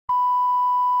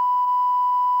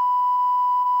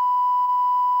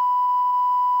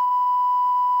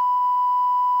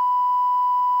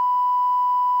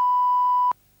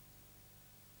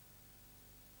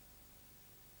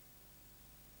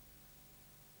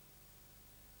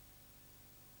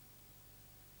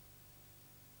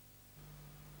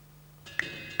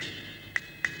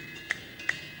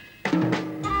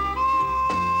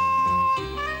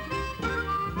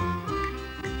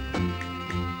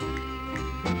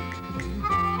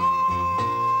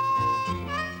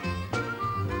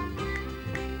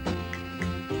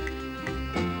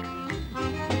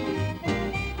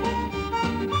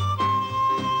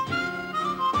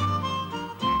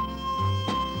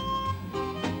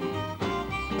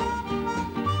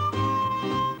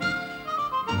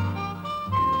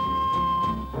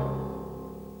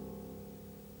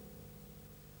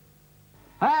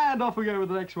And off we go with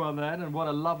the next one then, and what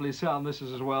a lovely sound this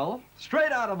is as well.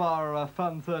 Straight out of our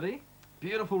Fun 30.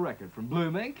 Beautiful record from Blue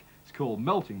Mink. It's called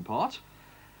Melting Pot.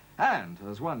 And,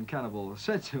 as one cannibal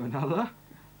said to another...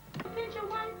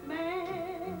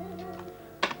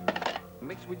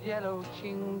 Mixed with yellow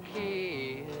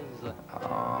chinkies.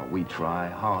 Ah, we try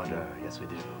harder, yes we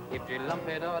do. If you lump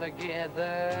it all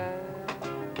together...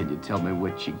 Can you tell me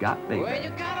what you got, baby? Well, you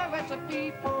got a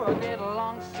recipe for a little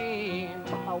long scene.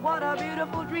 Oh, what a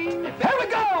beautiful dream. Here we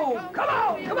go! Come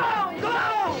on, come on, come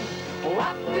on!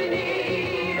 What we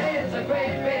need is a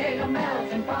great big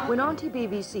melting pot. When Auntie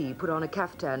BBC put on a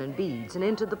kaftan and beads and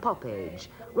entered the pop age,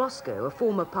 Roscoe, a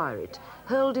former pirate,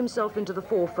 hurled himself into the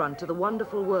forefront of the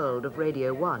wonderful world of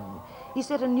Radio 1. He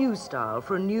set a new style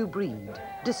for a new breed,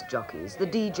 disc jockeys, the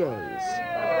DJs.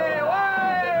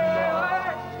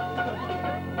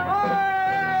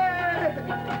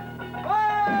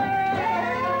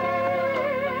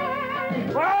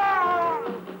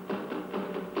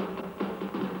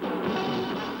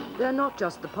 They're not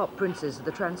just the pop princes of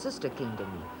the transistor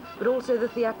kingdom, but also the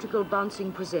theatrical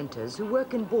bouncing presenters who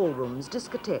work in ballrooms,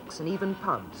 discotheques and even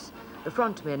pubs, the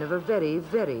frontmen of a very,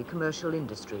 very commercial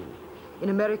industry. In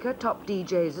America, top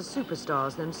DJs are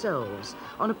superstars themselves,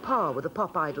 on a par with the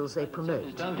pop idols they promote.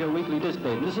 It's down to your weekly disc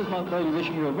game. This is Mark Bailey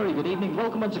wishing you a very good evening.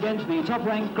 Welcome once again to the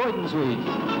top-ranked Croydon Suite.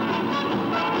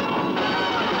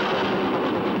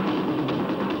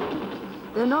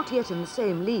 They're not yet in the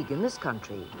same league in this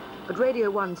country, but Radio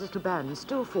 1's little bands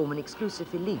still form an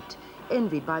exclusive elite,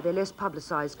 envied by their less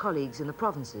publicised colleagues in the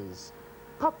provinces.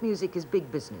 Pop music is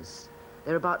big business.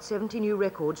 There are about 70 new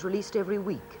records released every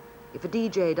week. If a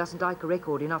DJ doesn't like a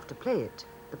record enough to play it,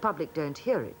 the public don't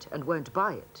hear it and won't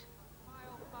buy it.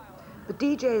 But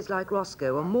DJs like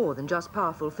Roscoe are more than just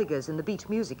powerful figures in the beat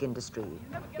music industry.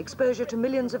 Exposure to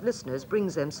millions of listeners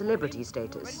brings them celebrity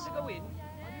status.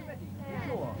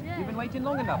 You've been waiting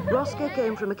long enough. Roscoe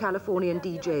came from a Californian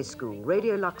DJ school,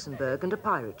 Radio Luxembourg and a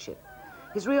pirate ship.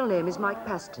 His real name is Mike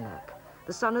Pasternak,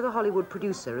 the son of the Hollywood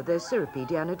producer of those syrupy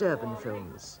Deanna Durbin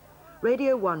films.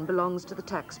 Radio 1 belongs to the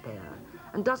taxpayer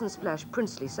and doesn't splash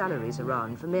princely salaries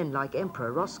around for men like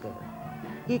Emperor Roscoe.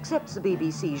 He accepts the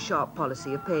BBC's sharp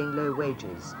policy of paying low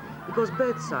wages because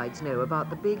both sides know about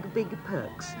the big, big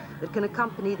perks that can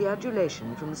accompany the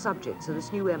adulation from the subjects of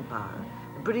this new empire,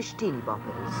 the British teeny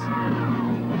boppers.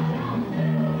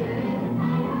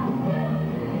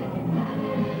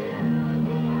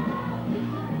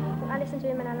 I listen to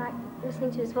him and I like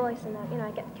listening to his voice and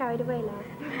I get carried away like.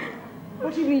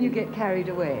 What do you mean you get carried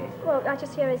away? Well, I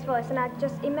just hear his voice and I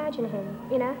just imagine him,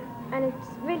 and it's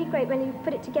really great when you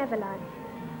put it together like.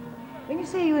 When you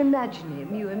say you imagine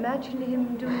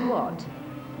him doing what?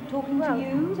 Talking to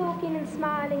you? Talking and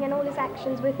smiling and all his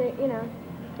actions with it,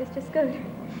 it's just good.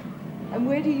 And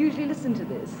where do you usually listen to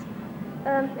this?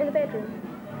 In the bedroom.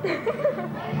 It's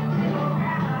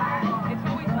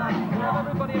always nice to have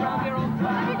everybody around here on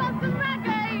time. Have you got some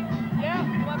reggae?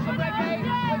 Yeah, you want some reggae?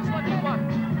 Which one do you want?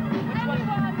 Which one?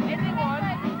 Anyone?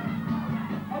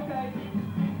 Okay.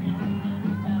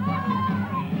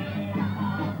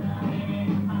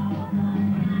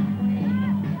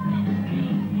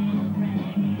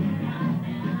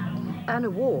 An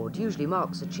award usually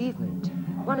marks achievement.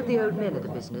 One of the old men of the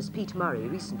business, Pete Murray,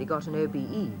 recently got an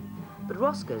OBE. But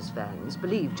Roscoe's fans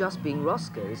believe just being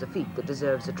Roscoe is a feat that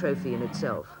deserves a trophy in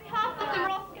itself. On behalf of the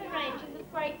Roscoe Rangers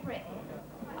of Great Britain,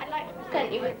 I'd like to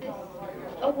present you with this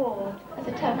award as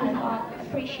a token of our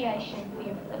appreciation for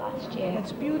you for the last year.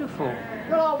 That's beautiful.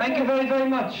 Thank you very, very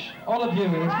much, all of you,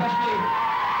 and especially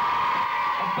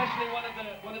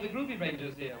one of the groupie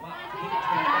rangers here. Wow.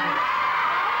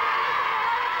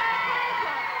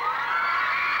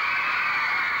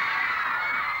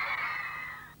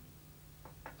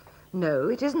 No,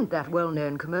 it isn't that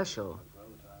well-known commercial. Well,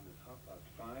 the time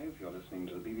is 5:30. You're listening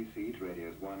to the BBC to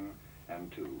radios 1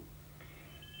 and 2.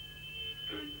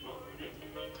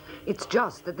 It's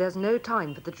just that there's no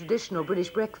time for the traditional British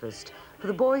breakfast, for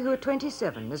the boy who at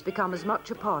 27 has become as much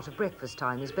a part of breakfast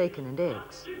time as bacon and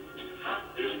eggs.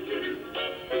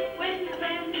 When the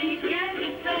family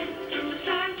gathers close and the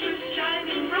sun is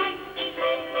shining bright,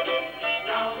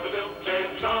 now the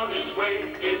milkman's on his way,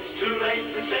 it's too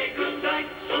late to say goodnight.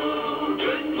 So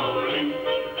good morning,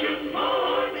 good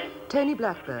morning. Tony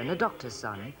Blackburn, a doctor's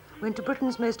son, went to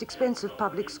Britain's most expensive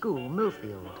public school,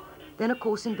 Millfield, then a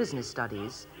course in business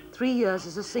studies, 3 years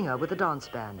as a singer with a dance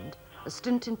band, a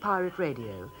stint in pirate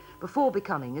radio, before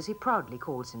becoming, as he proudly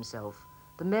calls himself,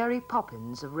 the Mary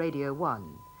Poppins of Radio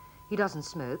 1. He doesn't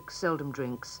smoke, seldom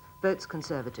drinks, votes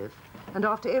Conservative, and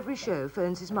after every show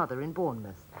phones his mother in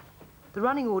Bournemouth. The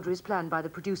running order is planned by the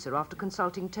producer after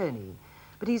consulting Tony,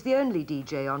 but he's the only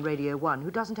DJ on Radio 1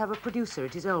 who doesn't have a producer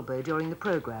at his elbow during the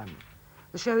programme.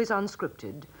 The show is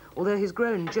unscripted, although his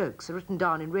grown jokes are written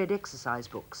down in red exercise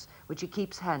books, which he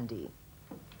keeps handy.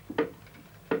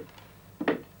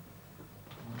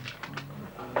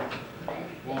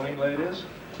 Morning, ladies.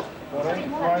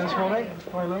 Morning. Ryan this morning?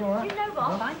 Morning, Lou, all right? You know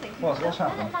what? Fine, thank you. What's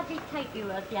happened? That lovely tape you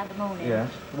wrote the other morning. Yes.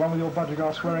 The one with your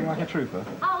budgergar swearing like a trooper?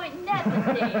 Oh, it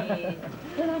never did.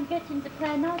 Well, I'm getting to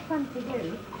play a nice one for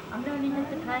you. I'm learning how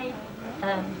to play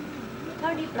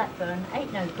Tony Blackburn,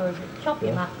 Ain't No Good, Chop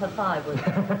Him Up for Firewood.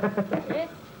 Yes?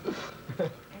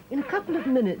 In a couple of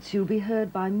minutes, you'll be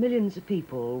heard by millions of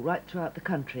people right throughout the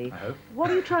country. I hope. What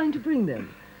are you trying to bring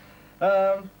them?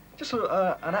 Just an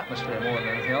atmosphere more than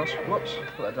anything else. Whoops,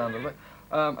 put that down a little bit.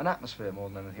 An atmosphere more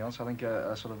than anything else. I think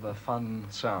a sort of a fun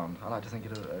sound. I like to think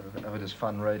of it as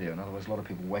fun radio. In other words, a lot of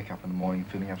people wake up in the morning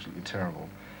feeling absolutely terrible.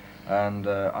 And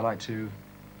I like to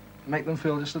make them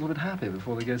feel just a little bit happy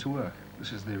before they go to work.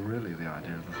 This is really the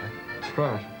idea of the thing.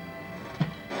 Right.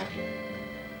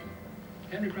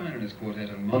 Henry Prine and his quartet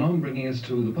and Monon bringing us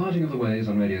to the parting of the ways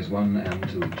on Radios 1 and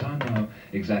 2. Time now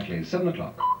exactly 7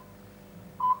 o'clock.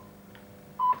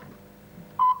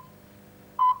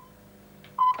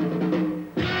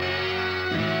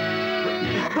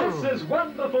 This is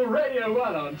wonderful Radio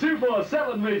 1 on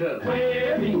 247 meters.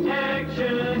 Where the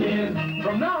action is.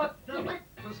 From now on.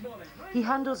 This morning. He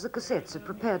handles the cassettes of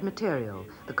prepared material,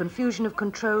 the confusion of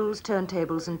controls,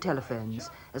 turntables and telephones,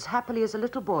 as happily as a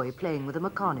little boy playing with a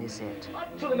Meccano set.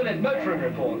 Up to the minute motoring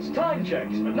reports, time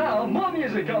checks, but now more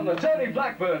music on the Tony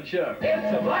Blackburn Show.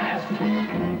 It's a blast!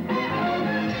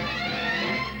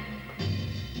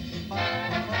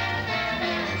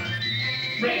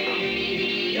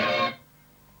 Radio!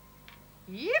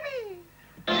 Yippee!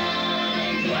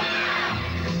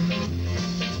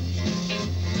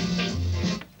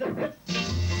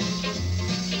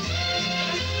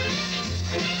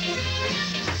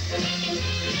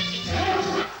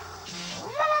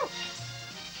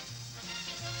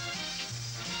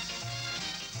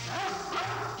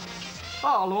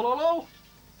 Oh, hello.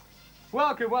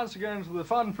 Welcome once again to the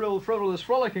fun-filled, frivolous,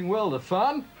 frolicking world of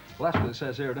fun. Well, that's what it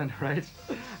says here at any rate.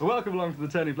 Welcome along to the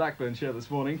Tony Blackburn Show this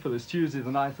morning for this Tuesday, the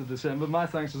 9th of December. My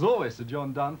thanks, as always, to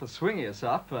John Dunn for swinging us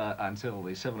up until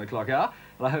the 7 o'clock hour.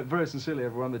 And I hope very sincerely,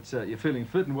 everyone, that you're feeling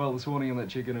fit and well this morning and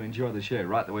that you're going to enjoy the show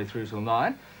right the way through till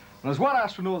 9. And as one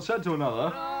astronaut said to another...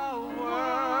 The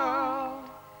world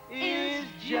is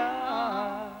just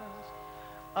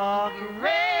a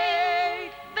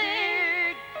great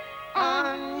big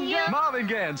onion. Marvin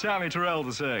Gaye and Tammy Terrell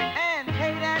to sing. And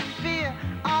hate and fear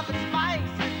are the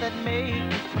spices that make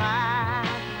you fly.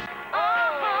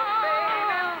 Oh,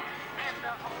 baby, and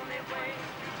the only way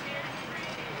to get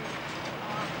free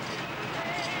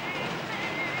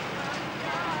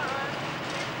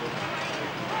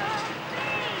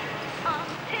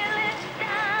until it's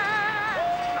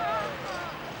done.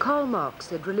 Karl Marx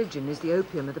said religion is the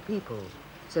opium of the people,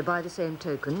 so by the same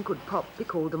token, could pop be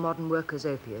called the modern worker's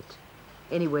opiate?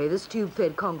 Anyway, this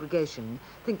tube-fed congregation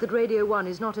think that Radio 1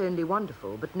 is not only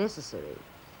wonderful, but necessary.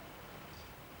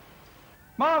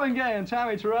 Marvin Gaye and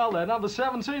Tammy Terrell, they're number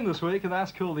 17 this week, and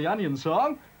that's called The Onion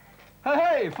Song.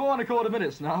 Hey, 4¼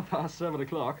 minutes now past 7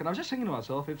 o'clock, and I was just thinking to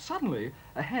myself, if suddenly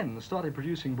a hen started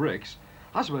producing bricks,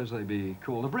 I suppose they'd be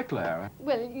called a bricklayer.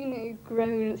 Well, you know,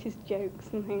 groans his jokes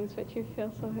and things, but you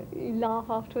feel so, you laugh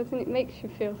afterwards and it makes you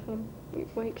feel so,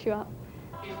 it wakes you up.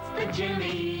 It's the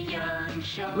Jimmy Young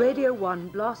Show. Radio 1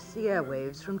 blasts the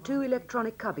airwaves from 2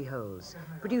 electronic cubbyholes,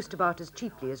 produced about as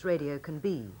cheaply as radio can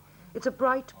be. It's a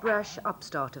bright, brash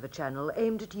upstart of a channel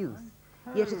aimed at youth,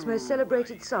 yet its most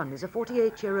celebrated son is a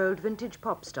 48-year-old vintage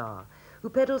pop star who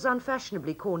peddles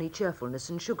unfashionably corny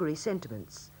cheerfulness and sugary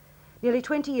sentiments. Nearly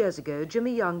 20 years ago,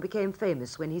 Jimmy Young became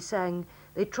famous when he sang,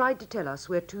 "They tried to tell us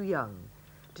we're too young."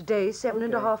 Today,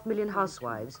 7.5 million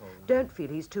housewives don't feel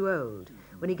he's too old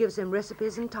when he gives them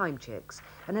recipes and time checks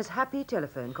and has happy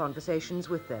telephone conversations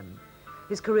with them.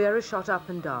 His career has shot up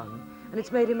and down, and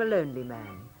it's made him a lonely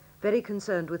man, very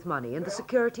concerned with money and the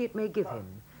security it may give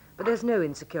him. But there's no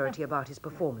insecurity about his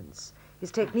performance.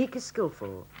 His technique is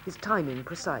skillful, his timing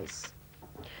precise.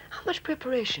 How much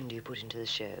preparation do you put into the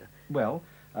show? Well,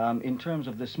 in terms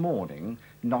of this morning,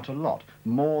 not a lot.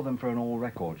 More than for an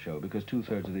all-record show, because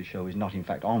 2/3 of this show is not, in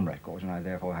fact, on record, and I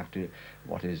therefore have to,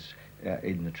 what is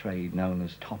in the trade known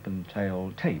as top and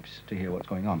tail tapes to hear what's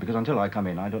going on, because until I come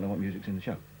in, I don't know what music's in the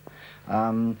show.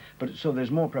 But so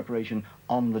there's more preparation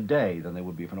on the day than there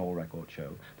would be for an all-record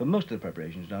show. But most of the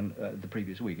preparation is done the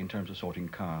previous week in terms of sorting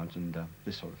cards and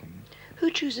this sort of thing. Who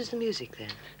chooses the music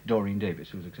then? Doreen Davis,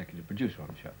 who's executive producer on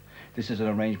the show. This is an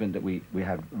arrangement that we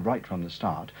had right from the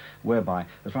start, whereby,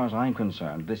 as far as I'm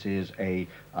concerned, this is a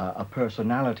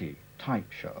personality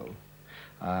type show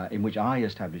in which I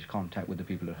establish contact with the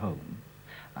people at home,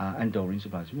 and Doreen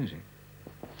supplies the music.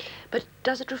 But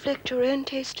does it reflect your own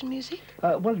taste in music?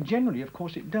 Well, generally, of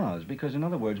course, it does, because, in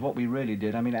other words, what we really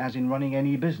did, I mean, as in running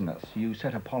any business, you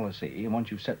set a policy, and once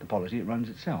you've set the policy, it runs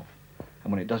itself.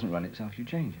 And when it doesn't run itself, you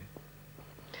change it.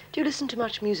 Do you listen to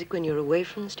much music when you're away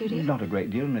from the studio? Not a great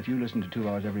deal, and if you listen to 2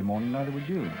 hours every morning, neither would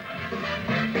you.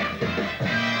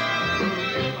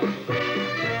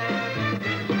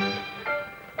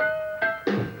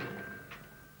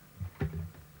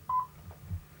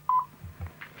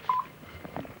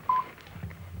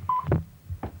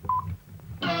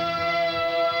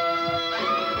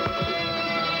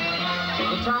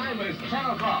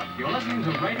 You're listening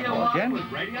to Radio 1 Again?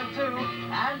 with Radio 2,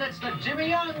 and it's the Jimmy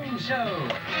Young Show.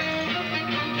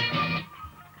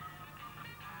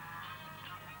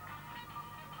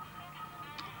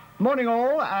 Morning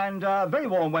all, and very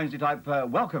warm Wednesday type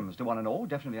welcomes to one and all.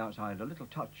 Definitely outside a little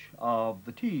touch of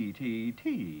the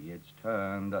TTT. It's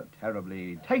turned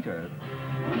terribly tatered.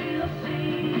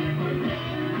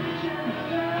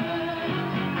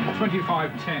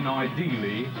 2510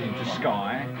 ideally into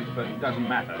Sky, but it doesn't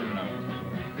matter, you know.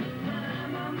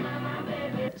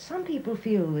 Some people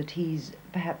feel that he's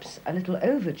perhaps a little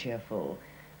over-cheerful.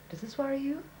 Does this worry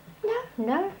you?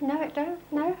 No, it don't,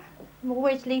 no. I'm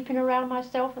always leaping around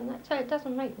myself and that, so it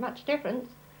doesn't make much difference.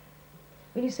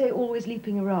 When you say always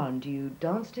leaping around, do you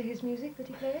dance to his music that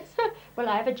he plays? Well,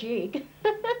 I have a jig.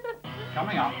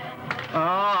 Coming up.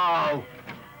 Oh!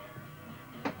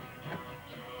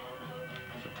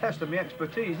 It's a test of my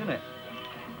expertise, isn't it?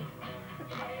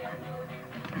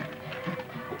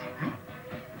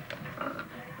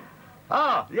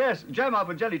 Ah, yes, Jam Up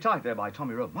and Jelly Tight there by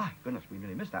Tommy Rowe. My goodness, we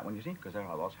nearly missed that one, you see, because there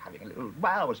I was having a little...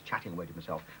 Well, I was chatting away to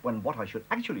myself, when what I should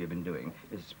actually have been doing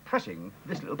is pressing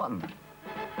this little button.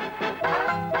 I'm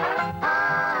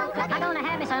gonna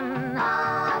have me some.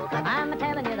 I'm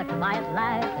telling you the quiet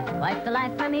life is quite the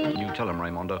life for me. You tell him,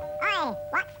 Raymondo. Aye,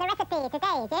 what's the recipe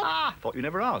today, Jim? Ah, thought you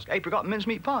never asked. Apricot and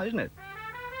mincemeat pie, isn't it?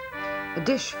 A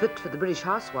dish fit for the British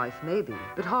housewife, maybe,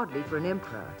 but hardly for an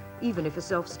emperor, even if a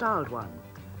self-styled one.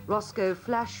 Roscoe,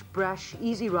 flash, brash,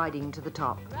 easy riding to the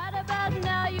top. Right about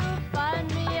now you'll find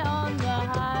me on the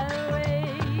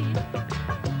highway,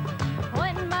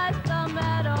 pointing my thumb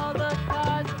at all the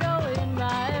cars going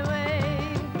my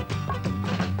way.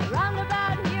 Round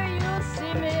about here you'll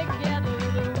see me get a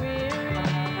little weary.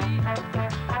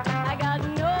 I got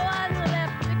no one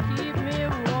left to keep me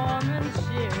warm and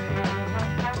cheery.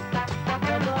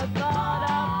 But the thought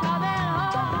of coming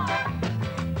home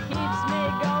keeps me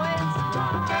going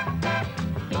strong.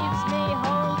 Keeps me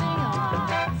holding on,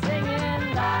 singing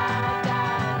la da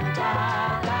da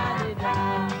da di da,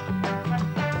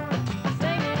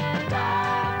 singing la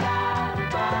da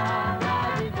da da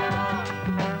di da.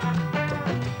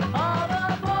 All the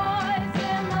boys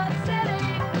in the city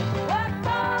work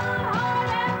hard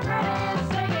and pretty,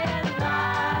 singing la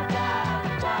da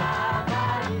da da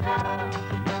di da.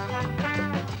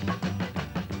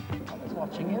 I was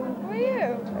watching you. Were you?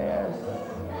 Yes.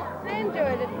 I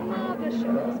enjoyed it. Marvellous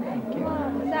shows. Thank you.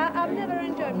 Marvellous. I've never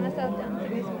enjoyed myself dancing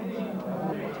this much.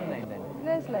 What's your name then?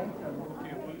 Leslie.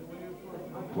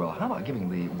 Well, how about giving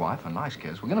the wife a nice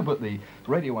kiss? We're going to put the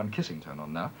Radio 1 kissing tone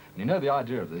on now. And you know the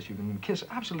idea of this, you can kiss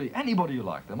absolutely anybody you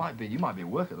like. You might be at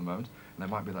work at the moment, and there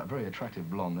might be that very attractive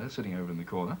blonde there sitting over in the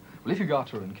corner. Well, if you go up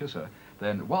to her and kiss her,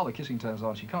 then while the kissing tone's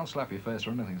on, she can't slap your face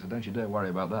or anything, so don't you dare worry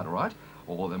about that, all right?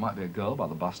 Or there might be a girl by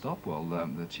the bus stop, well,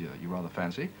 that you rather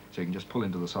fancy, so you can just pull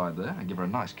into the side there and give her a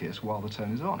nice kiss while the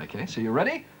tone is on, okay? So you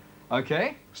ready?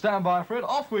 Okay, stand by for it.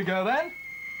 Off we go then.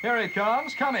 Here it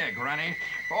comes. Come here, Granny.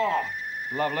 Oh,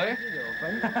 lovely.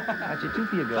 How'd you do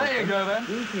for your girlfriend? There you go then.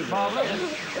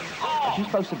 Marvellous. Oh. She's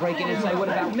supposed to break in and say, what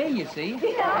about me, you see?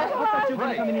 I thought you were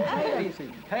going to come in and say, you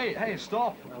see. Hey,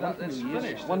 stop. It's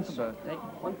finished. One for birthday,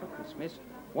 one for Christmas,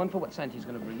 one for what Santa's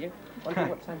going to bring you, one for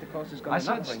what Santa Claus is going to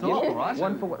not bring you. I said stop, all right?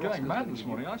 One for what Going Roscoe's mad going this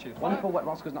morning, aren't you? One for what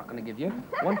Roscoe's not going to give you.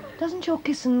 One. Doesn't your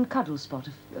kiss and cuddle spot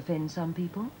offend some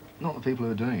people? Not the people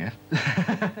who are doing it.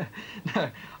 No,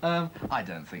 I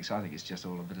don't think so. I think it's just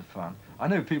all a bit of fun. I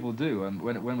know people do.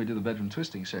 When we do the bedroom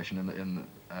twisting session in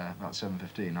about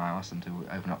 7:15, I asked them to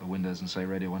open up the windows and say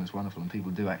Radio 1 is wonderful, and people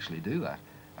do actually do that.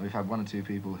 And we've had 1 or 2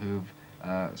 people who've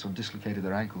sort of dislocated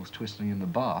their ankles twisting in the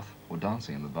bath, or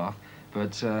dancing in the bath.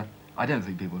 But I don't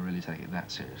think people really take it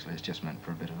that seriously. It's just meant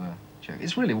for a bit of a joke.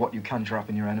 It's really what you conjure up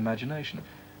in your own imagination.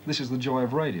 This is the joy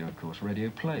of radio, of course. Radio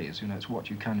plays, you know, it's what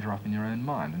you conjure up in your own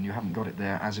mind, and you haven't got it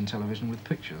there as in television with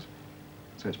pictures.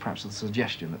 So it's perhaps the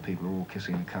suggestion that people are all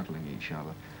kissing and cuddling each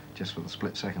other just for the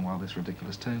split second while this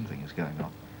ridiculous tone thing is going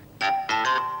on.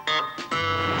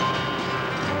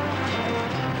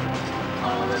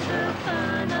 All of the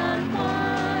fun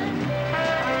unwind.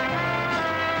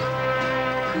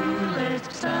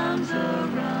 Coolest sounds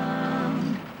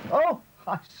around. Oh,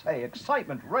 I say,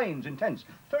 excitement reigns intense.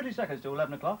 30 seconds to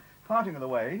 11 o'clock, parting of the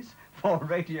ways for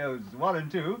radios 1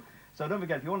 and 2. So don't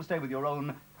forget, if you want to stay with your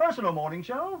own personal morning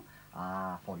show,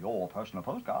 for your personal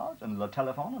postcards and the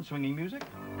telephone and swinging music.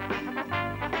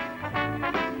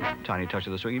 Tiny touch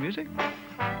of the swinging music.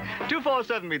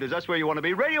 247 meters, that's where you want to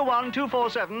be. Radio 1,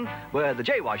 247, where the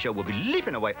JY show will be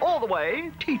leaping away all the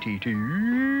way, TTT,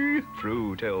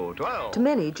 through till 12. To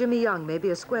many, Jimmy Young may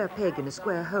be a square peg in a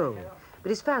square hole, but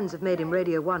his fans have made him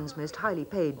Radio 1's most highly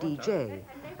paid DJ,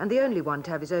 and the only one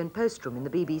to have his own postroom in the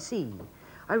BBC.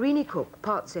 Irene Cook,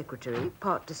 part secretary,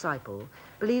 part disciple,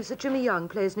 believes that Jimmy Young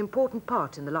plays an important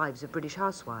part in the lives of British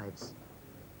housewives.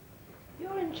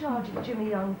 You're in charge of Jimmy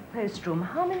Young postroom.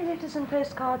 How many letters and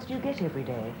postcards do you get every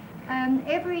day?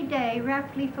 Every day,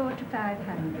 roughly 400 to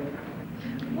 500.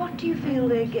 What do you feel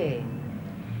they gain?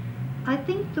 I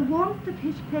think the warmth of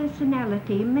his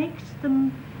personality makes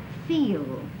them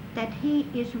feel that he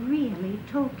is really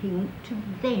talking to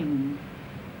them,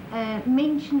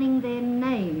 mentioning their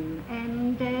name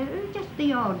and just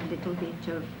the odd little bit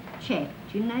of chat,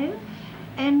 you know.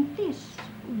 And this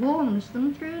warms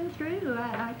them through and through.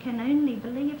 I can only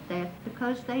believe that,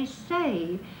 because they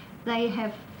say they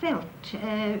have felt,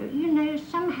 you know,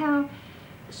 somehow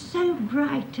so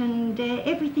bright, and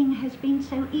everything has been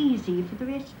so easy for the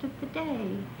rest of the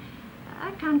day.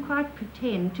 I can't quite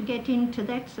pretend to get into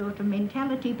that sort of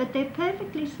mentality, but they're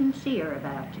perfectly sincere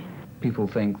about it. People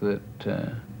think that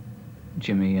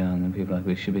Jimmy Young and people like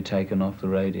this should be taken off the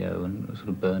radio and sort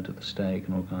of burnt at the stake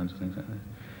and all kinds of things like that,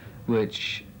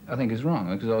 which I think is wrong,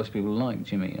 because obviously people like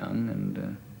Jimmy Young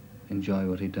and enjoy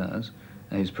what he does,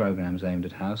 and his programme's aimed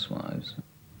at housewives.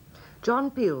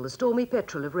 John Peel, the stormy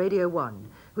petrel of Radio 1,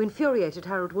 who infuriated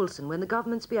Harold Wilson when the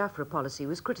government's Biafra policy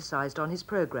was criticised on his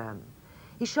programme.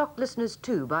 He shocked listeners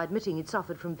too by admitting he'd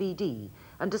suffered from VD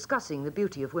and discussing the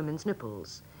beauty of women's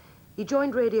nipples. He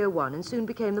joined Radio 1 and soon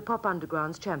became the pop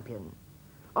underground's champion.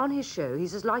 On his show,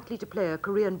 he's as likely to play a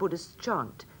Korean Buddhist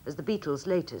chant as the Beatles'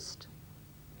 latest.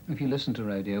 If you listen to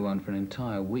Radio 1 for an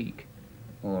entire week,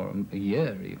 or a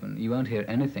year even, you won't hear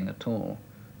anything at all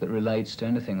that relates to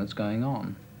anything that's going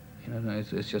on. You know,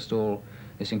 it's just all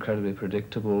this incredibly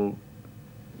predictable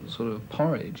sort of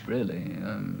porridge, really,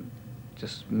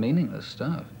 just meaningless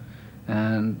stuff.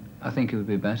 And I think it would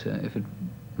be better if it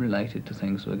related to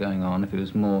things that were going on, if it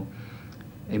was more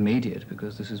immediate,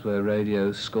 because this is where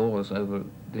radio scores over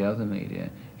the other media,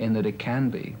 in that it can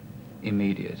be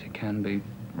immediate, it can be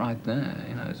right there,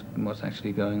 you know, it's what's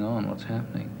actually going on, what's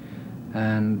happening.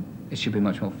 And it should be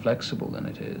much more flexible than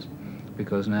it is,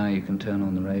 because now you can turn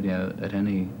on the radio at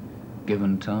any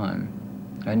given time,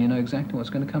 and you know exactly what's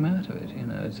going to come out of it. You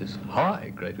know, it's just,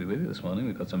 hi, great to be with you this morning,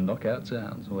 we've got some knockout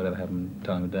sounds, or whatever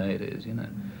time of day it is, you know.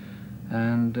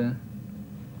 And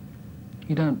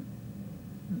you don't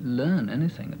learn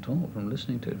anything at all from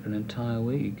listening to it for an entire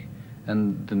week.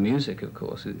 And the music, of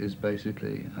course, is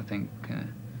basically, I think,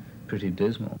 pretty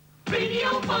dismal.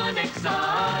 Radio 1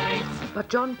 excites. But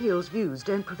John Peel's views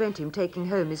don't prevent him taking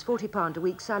home his £40 a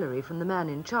week salary from the man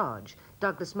in charge,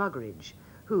 Douglas Muggeridge,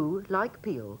 who, like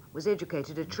Peel, was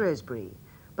educated at Shrewsbury,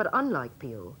 but unlike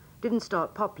Peel, didn't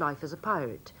start pop life as a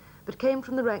pirate, but came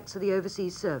from the ranks of the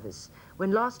overseas service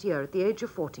when last year, at the age of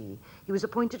 40, he was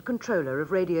appointed controller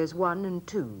of Radios 1 and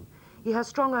 2. He has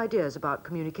strong ideas about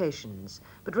communications,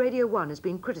 but Radio 1 has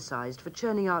been criticised for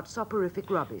churning out soporific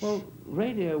rubbish. Well,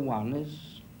 Radio 1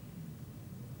 is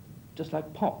just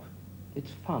like pop.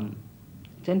 It's fun.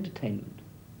 It's entertainment.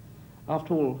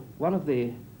 After all, one of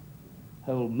the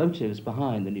whole motives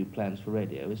behind the new plans for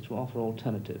radio is to offer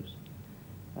alternatives.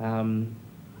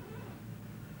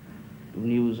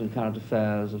 News and current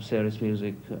affairs, of serious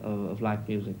music, of light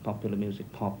music, popular music,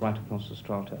 pop, right across the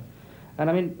strata. And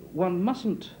I mean, one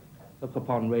mustn't look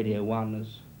upon Radio 1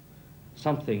 as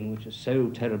something which is so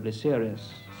terribly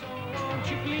serious.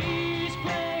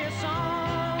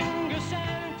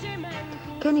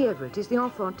 Kenny Everett is the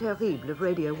enfant terrible of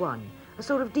Radio 1, a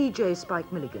sort of DJ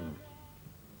Spike Milligan.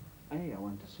 Hey, I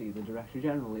went to see the Director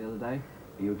General the other day.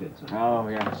 You did, sir? Oh,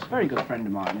 yes. Very good friend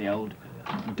of mine, the old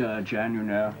Durgeon, you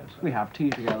know. We have tea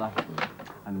together.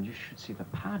 and you should see the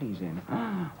pad he's in.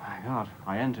 Oh, my God,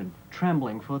 I entered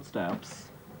trembling footsteps.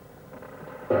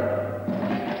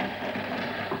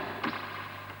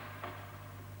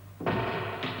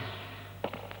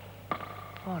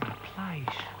 What a place.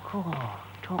 Oh,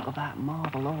 talk about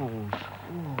marble halls.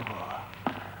 Oh,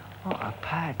 what a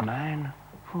pad, man.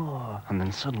 Oh. And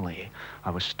then suddenly, I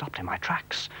was stopped in my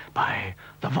tracks by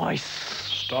the voice.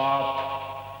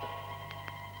 Stop.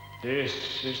 This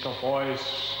is the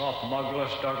voice of Mugler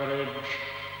Stuggeridge,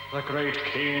 the great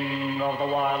king of the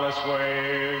wireless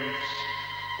waves,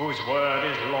 whose word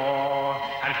is law,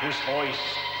 and whose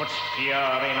voice puts fear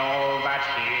in all that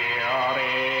hear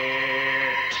it.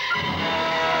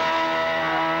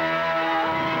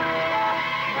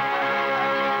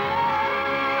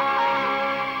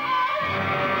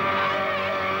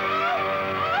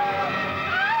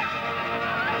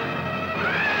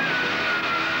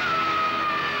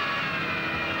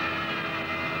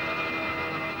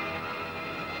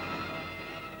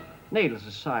 Needless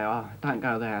to say, I don't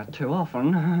go there too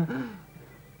often.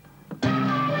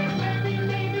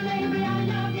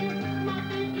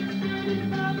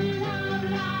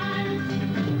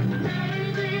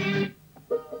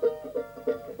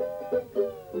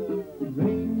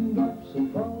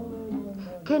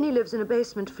 Kenny lives in a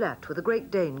basement flat with a Great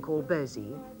Dane called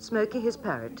Bosie, Smokey his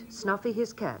parrot, Snuffy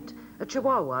his cat, a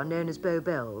Chihuahua known as Bo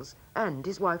Bells, and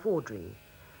his wife Audrey.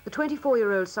 The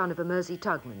 24-year-old son of a Mersey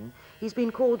tugman, he's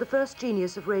been called the first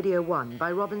genius of Radio 1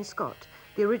 by Robin Scott,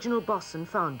 the original boss and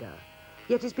founder.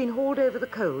 Yet he's been hauled over the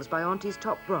coals by Auntie's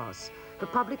top brass for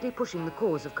publicly pushing the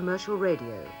cause of commercial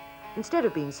radio. Instead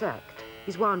of being sacked,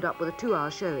 he's wound up with a 2-hour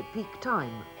show at peak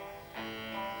time.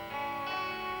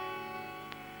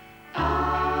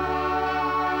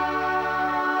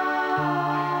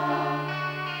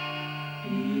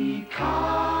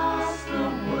 Because the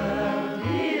world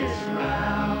is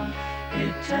round,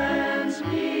 it turns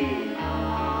me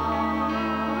on.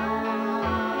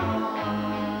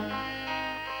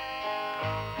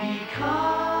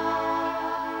 Because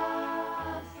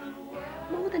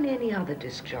More than any other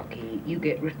disc jockey, you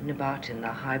get written about in the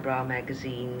highbrow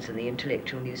magazines and the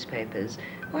intellectual newspapers.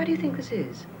 Why do you think this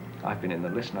is? I've been in the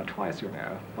Listener twice, you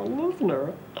know. A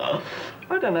Listener? I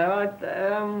don't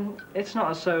know. It's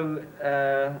not so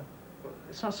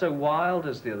wild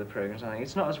as the other programs, I think.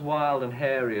 It's not as wild and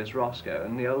hairy as Roscoe,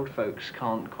 and the old folks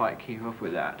can't quite keep up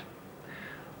with that.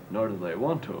 Nor do they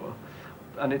want to.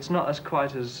 And it's not as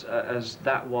quite as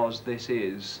that was, this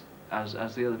is, as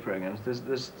the other programs.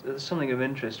 There's something of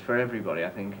interest for everybody, I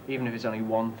think, even if it's only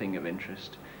one thing of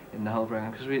interest in the whole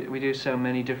program, because we do so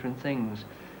many different things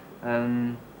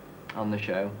on the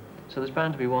show. So there's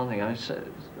bound to be one thing.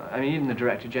 I mean, even the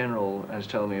Director General has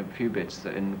told me a few bits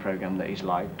that in the program that he's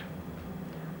liked.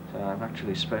 So I've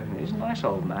actually spoken. He's a nice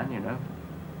old man, you know.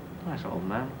 Nice old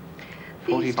man.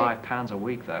 £45 a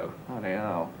week, though. Bloody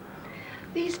hell.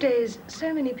 These days,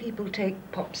 so many people take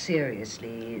pop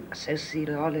seriously.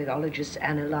 Sociologists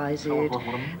analyse it,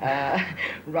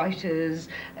 writers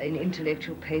in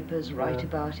intellectual papers write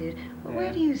about it. Well,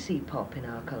 where do you see pop in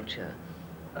our culture?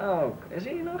 Oh, is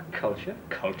it not culture?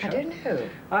 Culture? I don't know.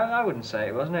 I wouldn't say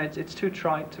it was. No, it's too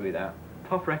trite to be that.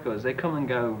 Pop records, they come and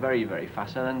go very, very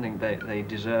fast. I don't think they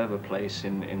deserve a place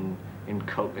in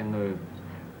the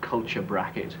culture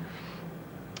bracket.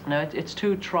 No, it's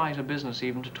too trite a business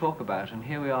even to talk about, and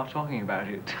here we are talking about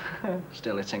it.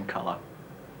 Still, it's in colour.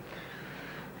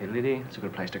 Hey, Liddy, it's a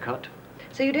good place to cut.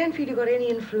 So you don't feel you've got any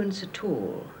influence at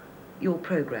all? Your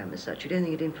programme as such, you don't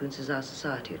think it influences our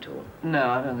society at all?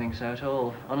 No, I don't think so at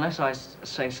all. Unless I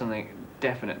say something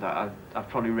definite that I've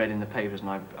probably read in the papers and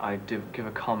I do give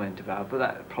a comment about, but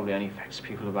that probably only affects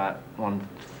people about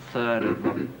 1/3 of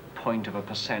a point of a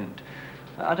percent.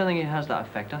 I don't think it has that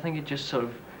effect. I think it just sort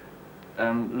of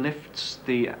lifts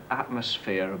the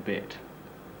atmosphere a bit.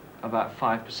 About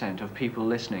 5% of people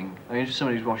listening. I mean, if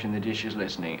somebody's washing the dishes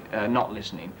listening, not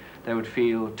listening, they would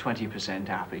feel 20%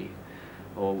 happy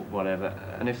or whatever.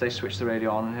 And if they switched the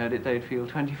radio on and heard it, they'd feel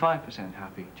 25%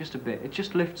 happy. Just a bit. It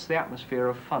just lifts the atmosphere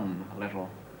of fun a little.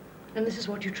 And this is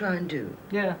what you try and do?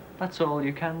 Yeah, that's all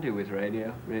you can do with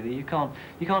radio, really. You can't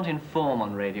inform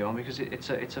on radio because it's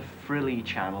a frilly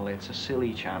channel, it's a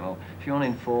silly channel. If you want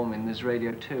informing, there's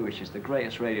Radio 2, which is the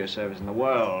greatest radio service in the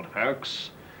world,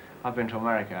 folks. I've been to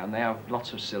America and they have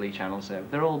lots of silly channels there.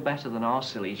 They're all better than our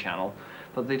silly channel,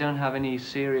 but they don't have any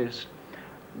serious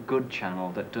good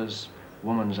channel that does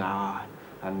Woman's Hour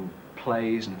and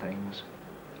plays and things.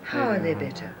 How are they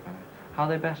better? How are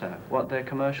they better? What, they're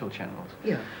commercial channels?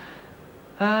 Yeah.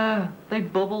 They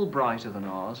bubble brighter than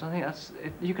ours. I think that's...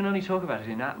 you can only talk about it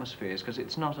in atmospheres because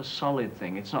it's not a solid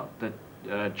thing. It's not that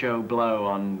Joe Blow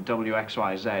on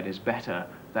WXYZ is better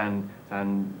than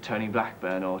Tony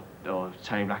Blackburn, or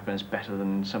Tony Blackburn's better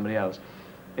than somebody else.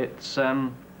 It's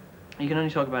you can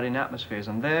only talk about in atmospheres,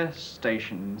 and their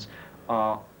stations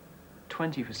are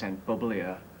 20%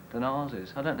 bubblier than ours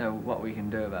is. I don't know what we can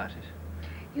do about it.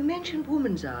 You mentioned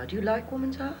Woman's Hour. Do you like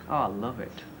Woman's Hour? Oh, I love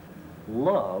it.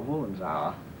 Love Woman's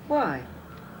Hour. Why?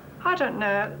 I don't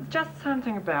know, just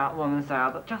something about Woman's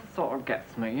Hour that just sort of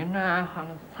gets me, you know.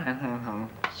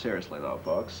 Seriously though,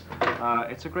 folks,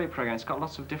 it's a great program. It's got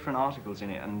lots of different articles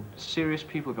in it, and serious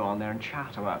people go on there and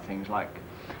chat about things like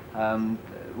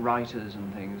writers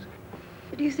and things.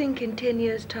 Do you think in 10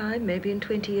 years' time, maybe in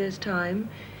 20 years' time,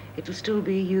 it'll still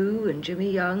be you and Jimmy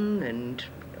Young and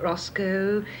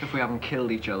Roscoe? If we haven't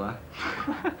killed each other.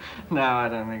 No, I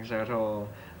don't think so at all.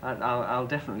 I'll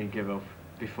definitely give up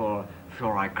before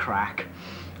I crack.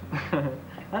 I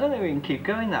don't think we can keep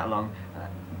going that long.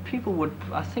 People would,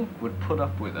 I think, would put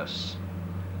up with us,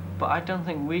 but I don't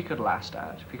think we could last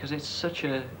out, because it's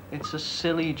a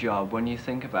silly job when you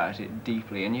think about it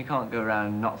deeply, and you can't go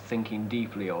around not thinking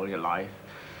deeply all your life.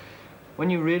 When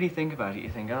you really think about it, you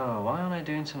think, oh, why aren't I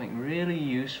doing something really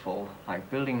useful, like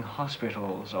building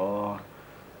hospitals, or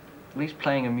at least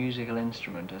playing a musical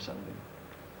instrument or something?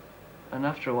 And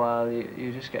after a while,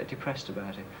 you just get depressed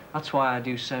about it. That's why I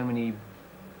do so many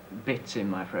bits in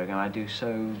my program. I do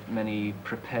so many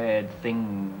prepared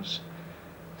things,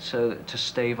 so that to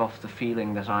stave off the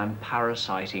feeling that I'm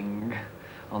parasiting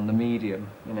on the medium,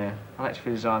 you know. I like to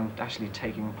feel as though I'm actually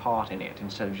taking part in it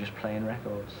instead of just playing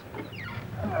records.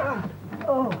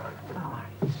 Oh,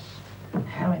 nice.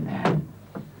 How in there?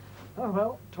 Oh,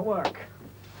 well, to work.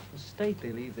 The state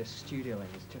they leave this studio in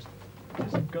is just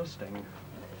disgusting.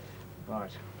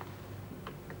 Right.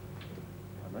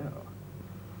 Hello.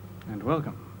 And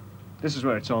welcome. This is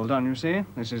where it's all done, you see.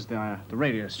 This is the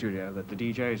radio studio that the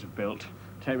DJs have built.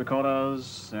 Tape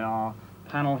recorders, there are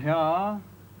panel here,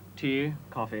 tea,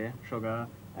 coffee, sugar,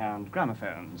 and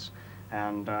gramophones.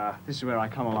 And this is where I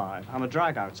come alive. I'm a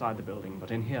drag outside the building,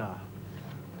 but in here,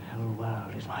 the whole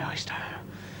world is my oyster.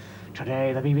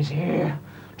 Today, the BBC.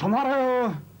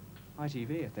 Tomorrow,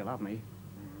 ITV, if they'll have me.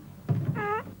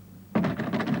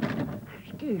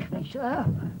 Excuse me, sir.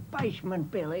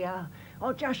 Basement Bill here.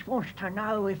 I just wants to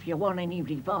know if you want any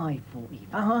Revive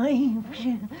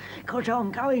 45s. Because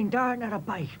I'm going down to the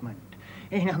basement,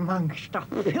 in amongst the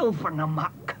filth and the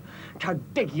muck, to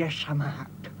dig you some out.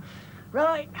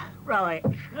 Right, right.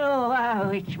 Oh,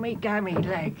 it's me gammy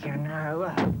leg, you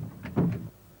know.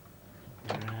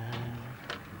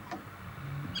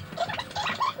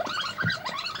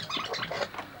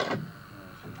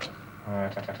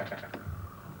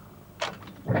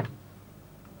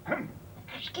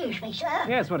 Excuse me, sir.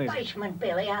 Yes, what is it? Basement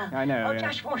Bill here. I know, I yeah.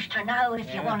 just wants to know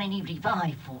if you want any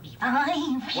Revive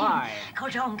 45s. Why?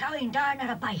 Because I'm going down to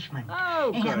the basement.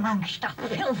 Oh, in good. amongst the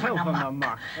filth and the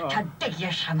muck. Oh. To dig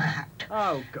you some out.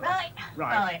 Oh, good. Right,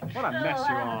 Right. What a mess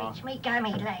you are. It's me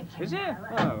gammy leg. Is it?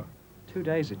 Oh. 2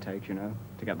 days it takes, you know,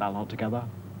 to get that lot together.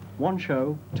 One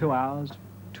show, 2 hours,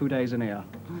 2 days in here.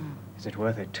 Is it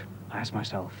worth it? I ask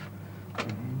myself.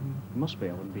 Must be,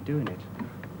 I wouldn't be doing it.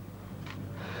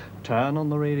 Turn on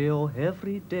the radio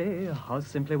every day, how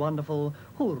simply wonderful.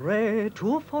 Hooray,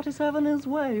 247 is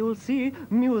where you'll see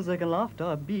music and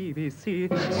laughter, BBC.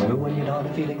 So when you're down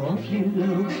and feeling awfully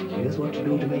low, here's what to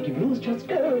do to make your blues just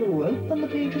go. Open the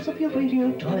pages of your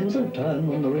Radio Times and turn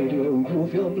on the radio and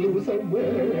groove your blues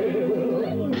away.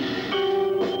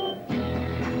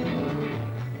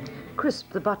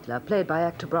 Crisp the butler, played by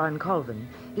actor Brian Colvin,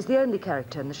 is the only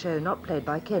character in the show not played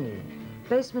by Kenny.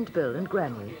 Basement Bill and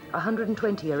Granny, a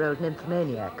 120-year-old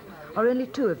nymphomaniac, are only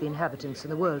two of the inhabitants in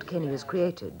the world Kenny has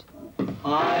created.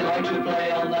 I like to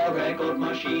play on the record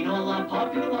machine all the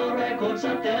popular records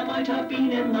that there might have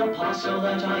been in the past, so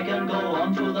that I can go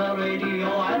onto the radio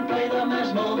and play them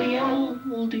as more the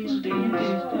oldies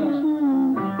days.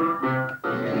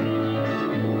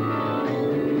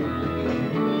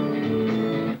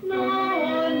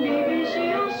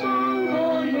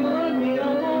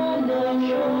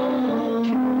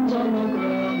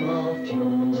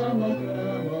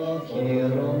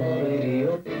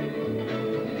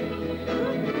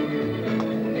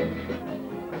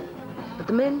 But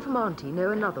the men from Auntie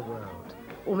know another world.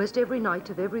 Almost every night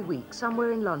of every week,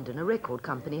 somewhere in London, a record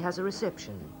company has a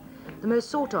reception. The most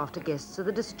sought-after guests are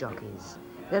the disc jockeys.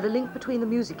 They're the link between the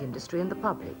music industry and the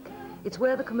public. It's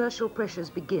where the commercial pressures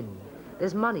begin.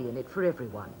 There's money in it for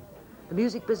everyone. The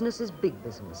music business is big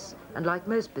business, and like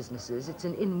most businesses, it's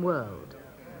an in-world.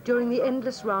 During the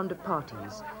endless round of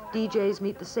parties, DJs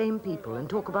meet the same people and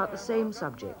talk about the same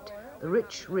subject, the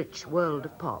rich, rich world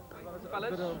of pop.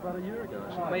 fellas. About a year ago.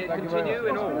 May it continue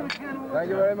in all. Thank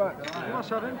you very much. You must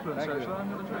have influence, so I'm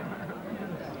going to drink.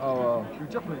 Oh, well. You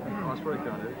definitely... Oh, that's very kind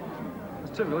of you.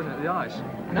 It's typical, isn't it? The ice.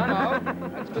 No, no.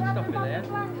 That's good stuff in there.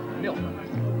 Milk.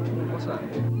 What's that?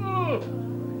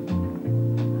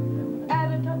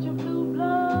 Add a touch of blue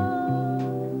blood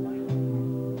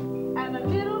and a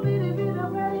little bitty bit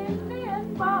of red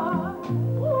Indian bar.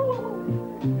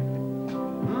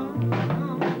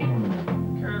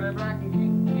 Curly black and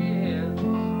pink kids.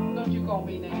 Don't you call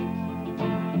me names.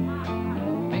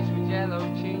 Mixed with yellow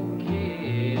chin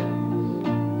kids.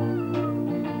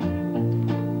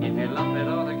 If you lump it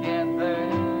all together,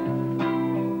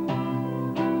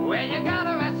 well, you got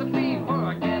a recipe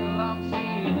for a get-along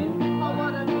scene. Oh,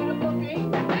 what a beautiful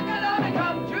dream. It could only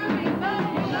come true, you know.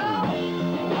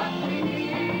 What we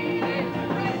need is a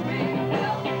great big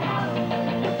help.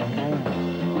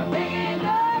 A big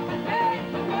enough to take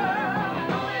the world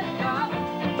and all it's got.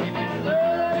 If you're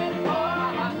looking for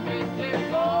 100 to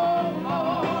go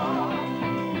more,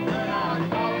 turn on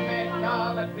coffee,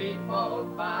 colored people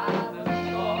by the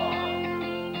score.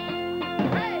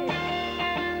 Hey!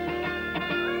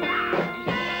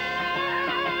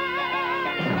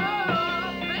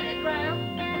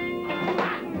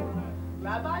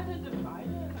 Rabbis and the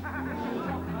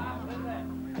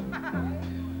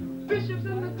bishops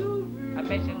and the gurus. A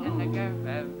bishop and a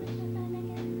guru.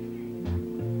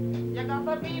 You got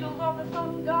the Beatles on the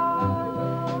sun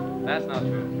god. That's not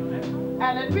true.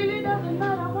 And it really doesn't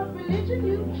matter what religion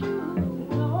you choose.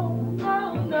 No,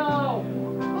 no, no.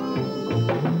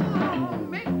 Ooh,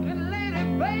 make a lady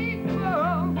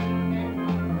faithful.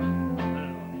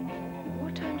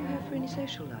 What time do you have for any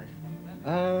social life?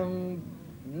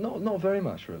 Not very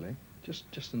much, really.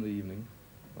 Just in the evening.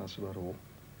 That's about all.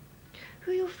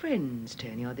 Who are your friends,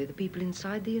 Tony? Are they the people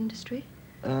inside the industry?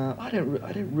 I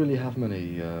don't really have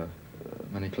many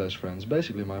close friends.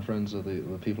 Basically, my friends are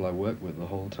the people I work with the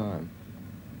whole time.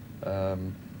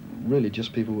 Really,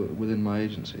 just people within my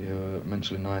agency who are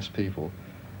immensely nice people,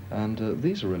 and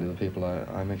these are really the people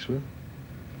I mix with.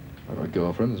 I've got a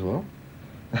girlfriend as well,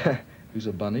 who's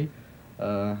a bunny.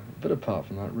 But apart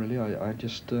from that, really,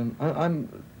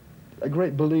 I'm a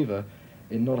great believer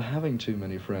in not having too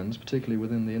many friends, particularly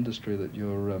within the industry that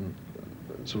you're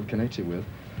sort of connected with.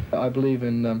 I believe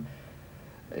in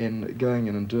going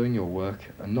in and doing your work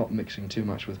and not mixing too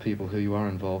much with people who you are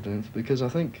involved in, because I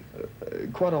think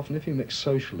quite often if you mix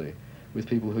socially with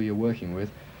people who you're working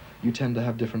with, you tend to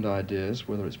have different ideas,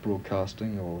 whether it's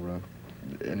broadcasting or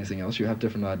anything else. You have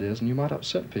different ideas and you might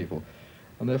upset people,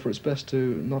 and therefore it's best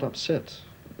to not upset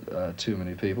too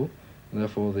many people, and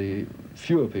therefore the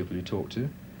fewer people you talk to,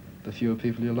 the fewer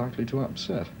people you're likely to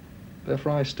upset.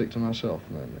 Therefore I stick to myself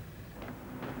mainly.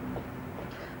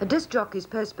 A disc jockey's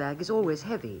purse bag is always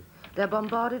heavy. They're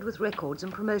bombarded with records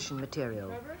and promotion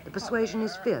material. The persuasion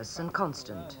is fierce and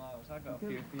constant.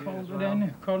 Cold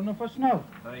then, cold enough for snow.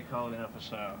 Very cold enough for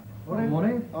snow. Good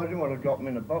morning. I didn't want to drop them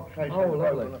in a box. Oh,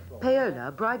 lovely.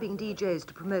 Payola, bribing DJs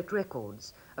to promote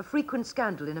records, a frequent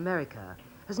scandal in America,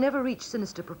 has never reached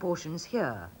sinister proportions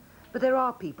here. But there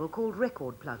are people called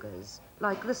record pluggers,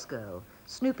 like this girl,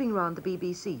 snooping round the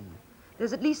BBC.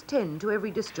 There's at least 10 to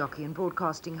every disc jockey and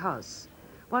broadcasting house.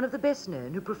 One of the best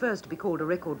known, who prefers to be called a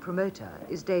record promoter,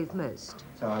 is Dave Most.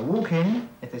 So I walk in,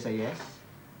 if they say yes,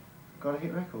 got to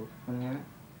hit record when they hear it.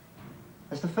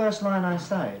 That's the first line I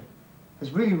say.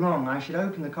 It's really wrong. I should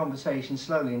open the conversation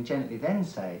slowly and gently, then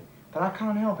say, but I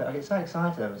can't help it. I get so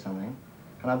excited over something,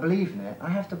 and I believe in it, I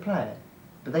have to play it.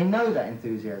 But they know that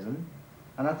enthusiasm,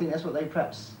 and I think that's what they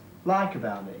perhaps like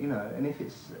about it, you know, and if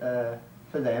it's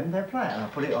for them, they'll play it. And I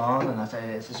put it on, and I say,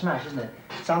 it's a smash, isn't it?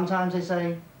 Sometimes they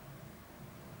say,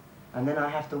 and then I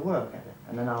have to work at it,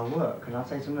 and then I'll work, and I'll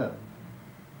say to them, look,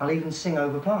 I'll even sing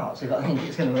over parts if I think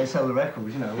it's going to sell the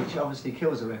record, you know, which obviously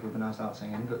kills the record when I start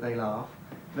singing, but they laugh.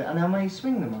 And I may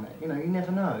swing them on it, you know, you never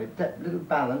know. That little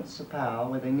balance of power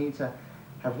where they need to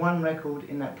have one record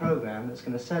in that programme that's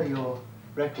going to sell your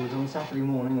records on Saturday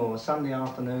morning or Sunday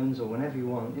afternoons or whenever you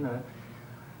want, you know.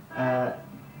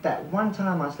 That one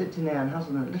time I slipped in there and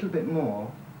hustled a little bit more,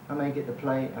 I may get the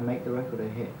play and make the record a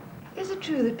hit. Is it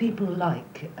true that people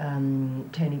like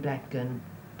Tony Blackburn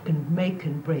can make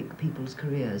and break people's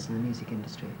careers in the music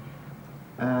industry?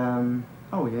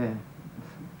 Oh yeah.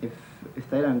 If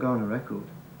they don't go on a record,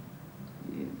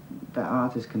 that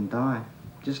artist can die,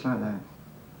 just like that.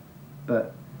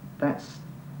 But that's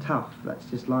tough, that's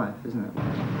just life, isn't it?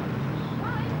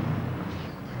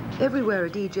 Everywhere a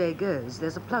DJ goes,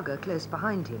 there's a plugger close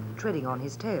behind him, treading on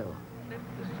his tail.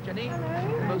 Jenny,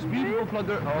 most beautiful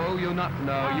plugger. Oh, you're not.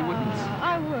 No, you wouldn't.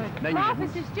 I would. No, you My wouldn't.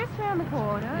 office is just round the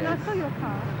corner, and Yes. I saw your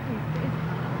car.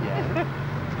 Yeah.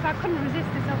 So I couldn't resist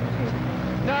this opportunity.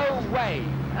 No way.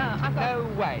 I've got... No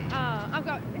way. I've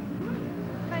got...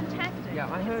 Fantastic.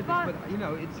 Yeah, I heard this, but, you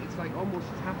know, it's like almost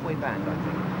halfway band, I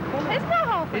think. It's not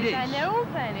halfway It is. band, they're all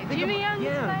playing it. Jimmy Young's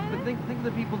yeah, playing but it? think of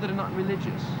the people that are not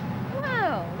religious.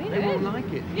 Well, you know... They won't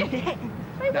like it. Yeah.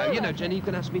 Now, you know, Jenny, you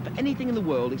can ask me for anything in the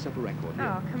world except a record.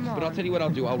 Yeah? Oh, come on. But I'll tell you what I'll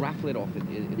do. I'll raffle it off.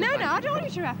 In No, I don't want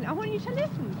you to raffle it. I want you to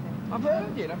listen to it. I've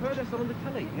heard it. I've heard it on the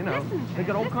telly. You know, they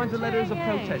got all kinds of letters of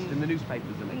protest in the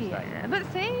newspapers the next day. Yeah, but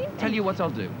see... Tell you what I'll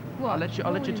do. What?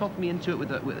 I'll let you talk me into it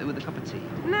with a cup of tea.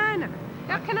 No.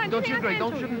 Now, can I... Don't you agree?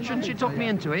 Shouldn't you talk me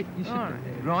into it? You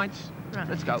should. Right.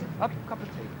 Let's go. Up, cup of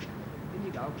tea. In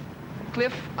you go.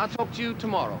 Cliff, I'll talk to you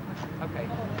tomorrow. Okay.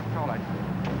 All right.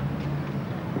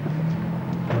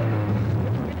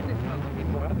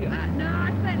 No,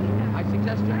 I certainly don't. I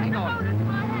suggest you hang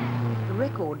on. The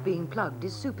record being plugged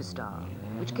is Superstar,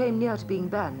 which came near to being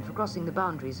banned for crossing the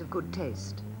boundaries of good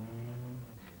taste.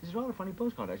 This is a rather funny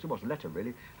postcard, actually. Well, it's a letter,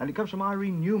 really. And it comes from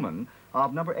Irene Newman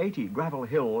of number 80, Gravel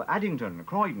Hill, Addington,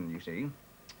 Croydon, you see.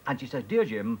 And she says, "Dear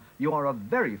Jim, you are a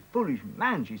very foolish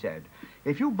man," she said.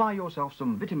 "If you buy yourself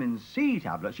some vitamin C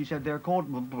tablets," she said, "they're called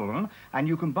and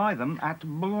you can buy them at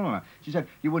She said,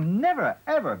 "You will never,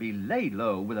 ever be laid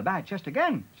low with a bad chest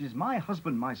again." She says, "My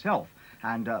husband, myself,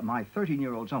 and my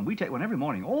 13-year-old son, we take one every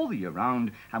morning all the year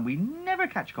round, and we never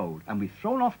catch cold, and we've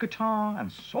thrown off catarrh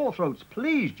and sore throats.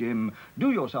 Please, Jim,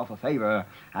 do yourself a favour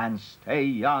and stay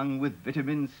young with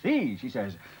vitamin C," she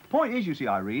says. Point is, you see,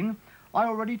 Irene, I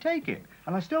already take it,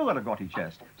 and I still got a grotty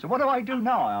chest. So what do I do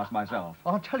now, I ask myself?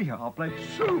 I'll tell you, I'll play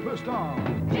Superstar.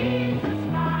 Jesus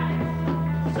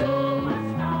Christ,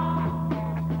 Superstar.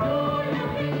 Oh, you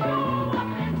can go up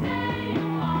and say you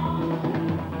are.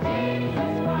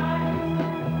 Jesus Christ,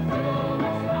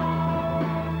 Superstar.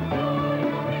 Oh,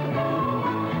 you can go up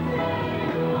and say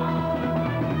you are.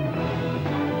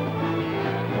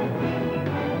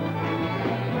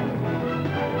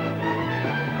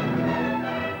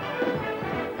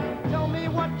 Tell me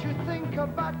what you think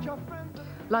about your friend.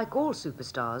 Like all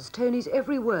superstars, Tony's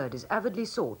every word is avidly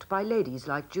sought by ladies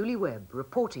like Julie Webb,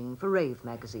 reporting for Rave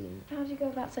magazine. How do you go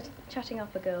about chatting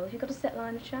up a girl? Have you got a set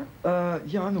line of chat?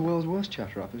 Yeah, I'm the world's worst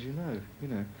chatter up, as you know.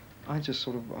 I just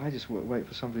wait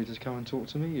for somebody to come and talk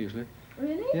to me, usually.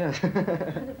 Really? Yeah. I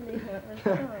don't believe that at the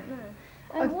start,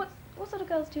 no. What sort of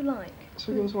girls do you like?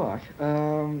 So girls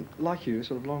like you,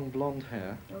 sort of long blonde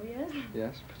hair. Oh, yes?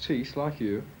 Yes, petite, like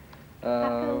you. Fat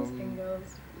girls, thin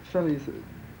girls? Fairly...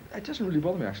 It doesn't really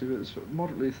bother me, actually, but it's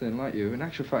moderately thin, like you. In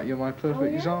actual fact, you're my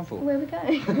perfect example. Where we go?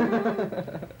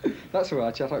 That's the way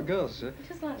I chat up girls, see?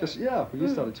 Just like that? Yeah, you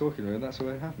started talking to her, and that's the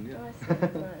way it happened, yeah. Oh, I see, it's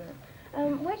like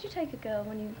that. Where do you take a girl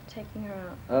when you're taking her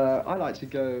out? I like to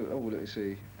go, let me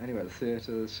see, anywhere, the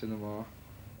theatre, the cinema.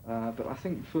 But I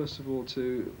think, first of all,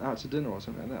 out to dinner or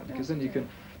something like that, because then you can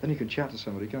chat to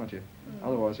somebody, can't you?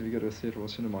 Otherwise, if you go to a theatre or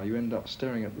cinema, you end up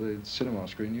staring at the cinema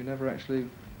screen, you never actually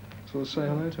sort of say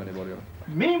hello to anybody.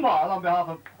 Meanwhile, on behalf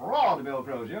of Prod Bill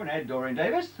Crozier and Ed Doreen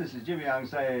Davis, this is Jimmy Young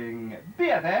saying,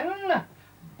 BFN,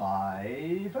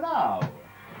 bye for now.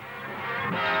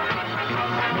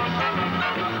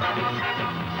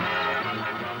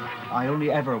 I only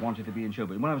ever wanted to be in show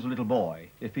business. When I was a little boy,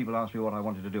 if people asked me what I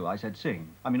wanted to do, I said sing.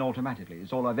 I mean, automatically.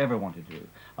 It's all I've ever wanted to do.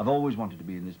 I've always wanted to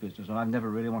be in this business, and I've never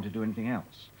really wanted to do anything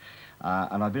else.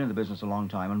 And I've been in the business a long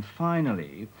time, and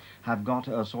finally have got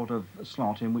a sort of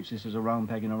slot in which this is a round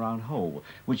peg in a round hole,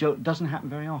 which doesn't happen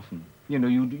very often. You know,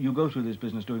 you go through this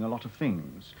business doing a lot of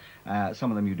things.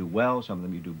 Some of them you do well, some of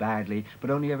them you do badly, but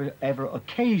only ever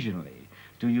occasionally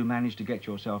do you manage to get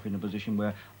yourself in a position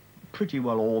where pretty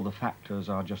well all the factors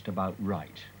are just about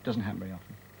right. Doesn't happen very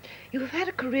often. You have had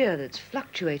a career that's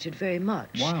fluctuated very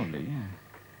much. Wildly, yeah.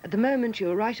 At the moment,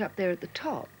 you're right up there at the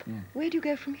top. Yeah. Where do you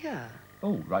go from here?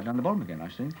 Oh, right down the bottom again, I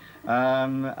think.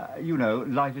 You know,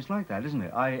 life is like that, isn't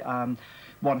it?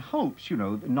 One hopes, you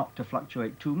know, not to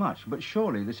fluctuate too much, but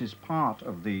surely this is part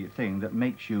of the thing that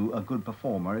makes you a good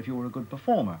performer if you're a good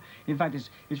performer. In fact,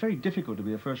 it's very difficult to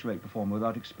be a first-rate performer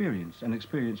without experience, and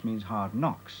experience means hard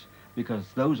knocks,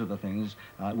 because those are the things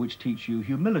which teach you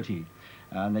humility,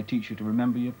 and they teach you to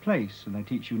remember your place, and they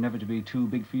teach you never to be too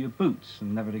big for your boots,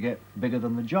 and never to get bigger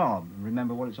than the job, and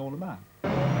remember what it's all about.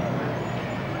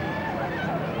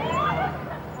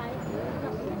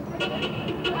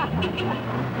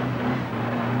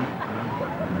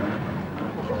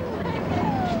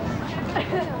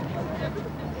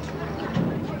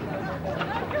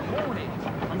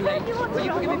 I'm late. Will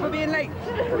you forgive me for being late?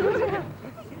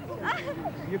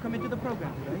 You coming to the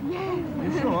program today? Yeah.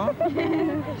 You sure?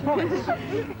 Promise.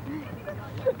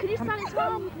 Could you stand as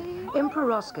well, please? Emperor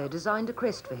Roscoe designed a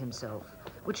crest for himself,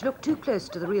 which looked too close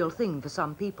to the real thing for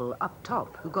some people up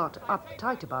top who got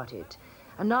uptight about it.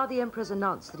 And now the Emperor's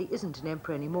announced that he isn't an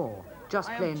Emperor anymore, just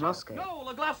plain Roscoe. Noel,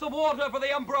 a glass of water for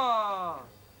the Emperor!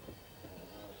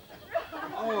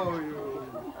 Oh, you...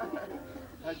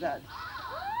 How's that?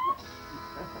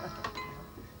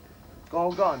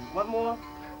 All gone. One more?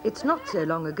 It's not so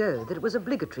long ago that it was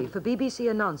obligatory for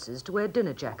BBC announcers to wear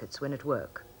dinner jackets when at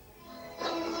work.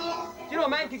 You know, a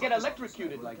man could get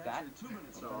electrocuted like that.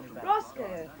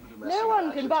 Roscoe, no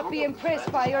one can but be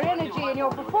impressed by your energy and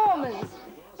your performance.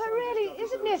 But really,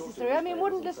 is it necessary? I mean,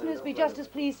 wouldn't listeners be just as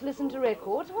pleased to listen to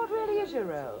records? What really is your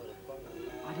role?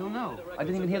 I don't know. I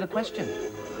didn't even hear the question.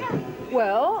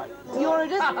 Well, you're a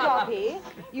disc jockey.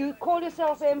 You call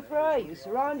yourself Emperor. You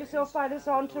surround yourself by this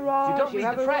entourage. You don't read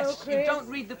have the a royal press. You crest. don't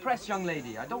read the press, young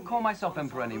lady. I don't call myself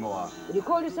Emperor anymore. You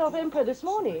called yourself Emperor this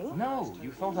morning? No,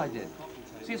 you thought I did.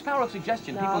 See, it's power of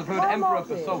suggestion. Now, People have heard come Emperor off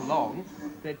for it. so long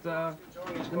that,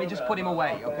 let me just put him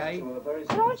away, okay?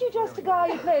 But aren't you just a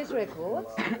guy who plays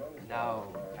records? No,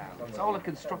 it's all a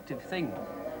constructive thing.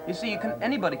 You see,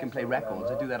 anybody can play records.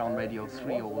 I do that on Radio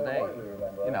 3 all day.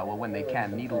 You know, well, when they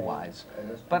can, needle-wise.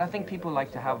 But I think people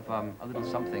like to have a little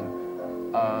something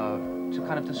to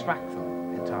kind of distract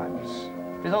them at times.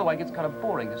 Because otherwise it gets kind of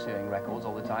boring just hearing records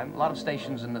all the time. A lot of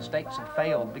stations in the States have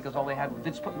failed because all they had was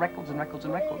just put records and records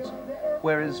and records.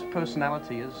 Whereas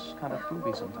personality is kind of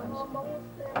groovy sometimes.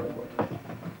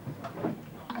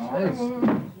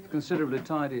 It's considerably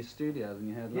tidier studio than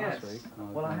you had last week.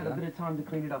 Well, I had a bit of time to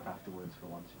clean it up afterwards for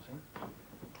once, you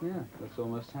see. Yeah, that's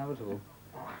almost habitable.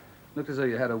 Looked as though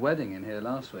you had a wedding in here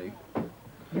last week.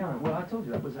 Yeah, well, I told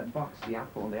you that was that box, the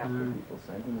apple people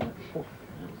sent, and that poof,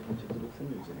 there was a bunch of little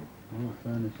things in it. Oh, the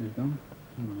furniture is gone.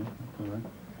 All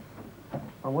right.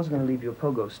 I was going to leave you a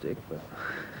pogo stick, but...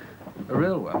 A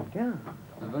real one? Yeah.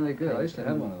 Oh, very good. I used to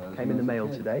have one of those. Came in the mail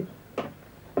today.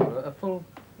 A full...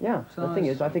 Yeah, the size thing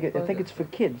is, I think pogo. it's for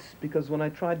kids, because when I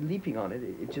tried leaping on it,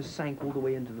 it just sank all the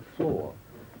way into the floor.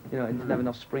 You know, it didn't have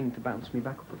enough spring to bounce me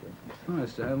back up again. I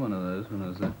used to have one of those when I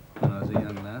was a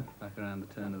young lad, back around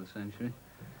the turn of the century.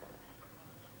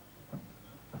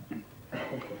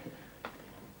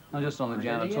 I'm just on the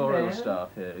janitorial staff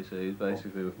here, you see, is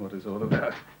basically what it's all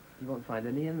about. You won't find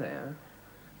any in there.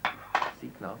 See,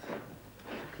 Klaus.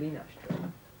 Clean ashtray.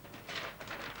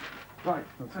 Right.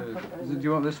 Do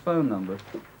you want this phone number?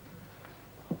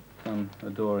 Some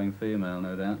adoring female,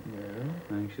 no doubt.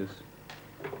 Yeah. Anxious.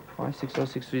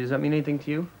 56063, does that mean anything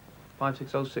to you?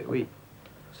 5606, wait.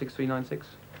 6396?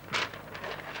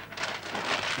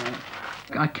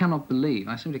 I cannot believe,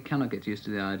 I simply cannot get used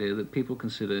to the idea that people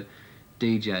consider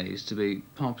DJs to be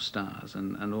pop stars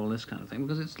and all this kind of thing,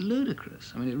 because it's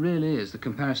ludicrous. I mean, it really is. The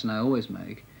comparison I always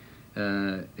make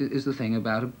is the thing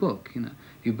about a book, you know.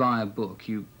 You buy a book,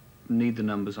 you need the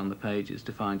numbers on the pages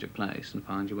to find your place and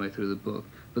find your way through the book,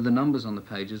 but the numbers on the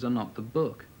pages are not the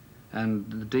book, and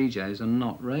the DJs are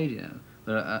not radio.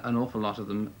 An awful lot of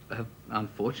them have,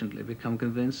 unfortunately, become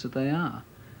convinced that they are.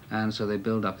 And so they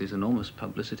build up these enormous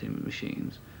publicity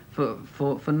machines for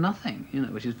nothing, you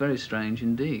know, which is very strange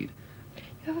indeed.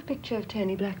 You have a picture of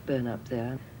Tony Blackburn up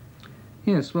there.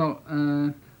 Yes, well,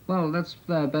 that's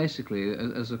there basically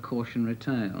as a cautionary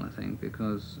tale, I think,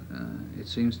 because it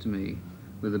seems to me,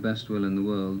 with the best will in the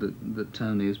world, that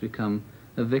Tony has become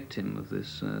a victim of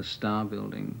this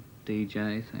star-building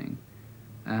DJ thing.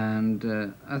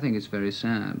 And I think it's very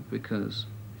sad, because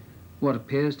what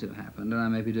appears to have happened, and I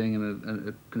may be doing him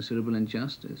a considerable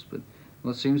injustice, but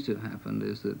what seems to have happened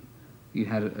is that you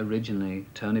had originally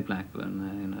Tony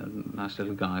Blackburn, you know, nice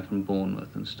little guy from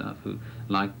Bournemouth and stuff, who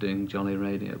liked doing jolly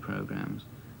radio programs,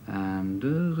 and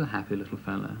was a happy little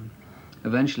fella.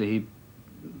 Eventually, he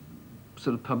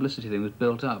sort of publicity thing was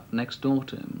built up next door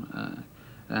to him,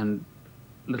 and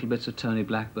little bits of Tony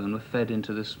Blackburn were fed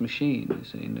into this machine, you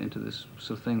see, into this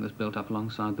sort of thing that's built up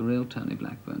alongside the real Tony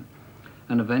Blackburn.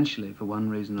 And eventually, for one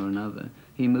reason or another,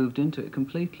 he moved into it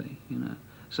completely, you know.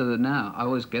 So that now, I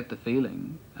always get the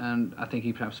feeling, and I think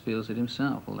he perhaps feels it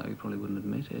himself, although he probably wouldn't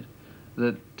admit it,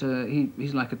 that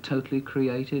he's like a totally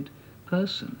created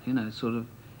person, you know, sort of,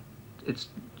 it's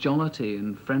jollity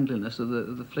and friendliness of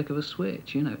the flick of a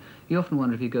switch, you know. You often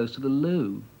wonder if he goes to the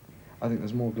loo. I think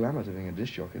there's more glamour to being a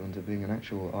disc jockey than to being an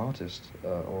actual artist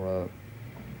or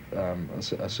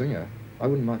a singer. I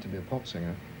wouldn't like to be a pop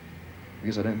singer,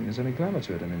 because I don't think there's any glamour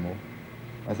to it anymore.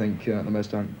 I think the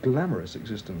most unglamorous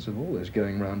existence of all is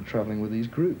going around travelling with these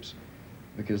groups,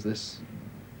 because this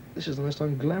is the most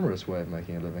unglamorous way of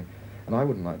making a living. And I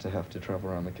wouldn't like to have to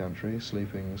travel around the country,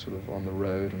 sleeping sort of on the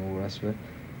road and all the rest of it.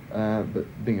 But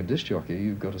being a disc jockey,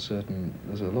 you've got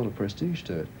there's a lot of prestige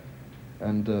to it,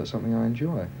 and something I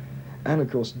enjoy. And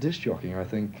of course, disc jockeying, I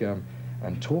think,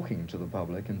 and talking to the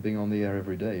public and being on the air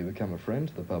every day. You become a friend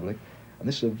to the public, and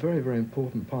this is a very, very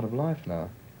important part of life now.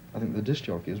 I think the disc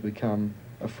jockey has become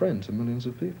a friend to millions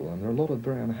of people, and there are a lot of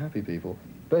very unhappy people.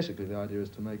 Basically, the idea is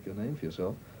to make a name for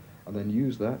yourself and then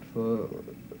use that for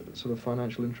sort of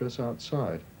financial interests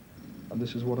outside. And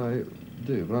this is what I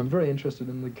do. But I'm very interested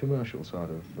in the commercial side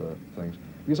of things,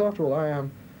 because after all, I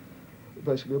am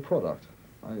basically a product.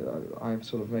 I've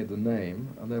sort of made the name,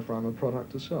 and therefore I'm a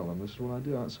product to sell, and this is what I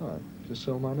do outside, just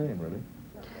sell my name, really.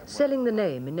 Selling the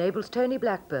name enables Tony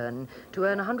Blackburn to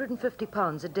earn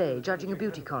 £150 a day judging a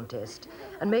beauty contest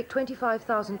and make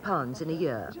 £25,000 in a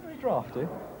year. Is it very drafty?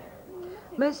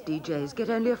 Most DJs get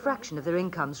only a fraction of their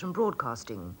incomes from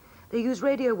broadcasting. They use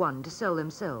Radio 1 to sell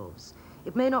themselves.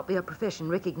 It may not be a profession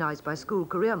recognised by school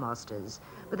career masters,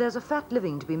 but there's a fat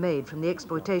living to be made from the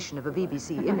exploitation of a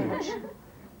BBC image.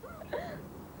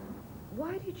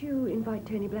 Why did you invite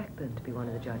Tony Blackburn to be one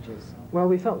of the judges? Well,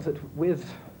 we felt that with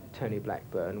Tony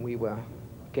Blackburn, we were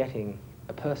getting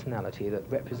a personality that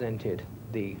represented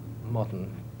the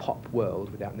modern pop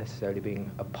world without necessarily being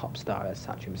a pop star as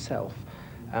such himself.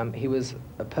 He was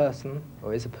a person,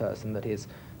 or is a person, that is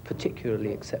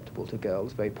particularly acceptable to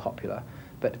girls, very popular,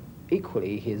 but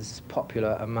equally he's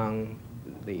popular among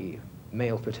the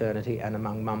male fraternity and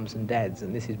among mums and dads,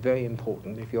 and this is very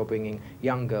important if you're bringing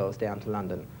young girls down to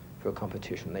London for a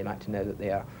competition. They like to know that they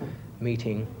are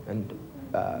meeting and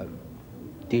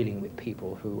dealing with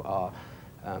people who are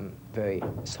very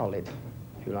solid,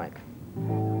 if you like.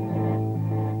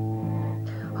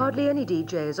 Hardly any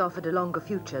DJ is offered a longer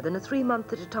future than a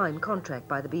 3-month-at-a-time contract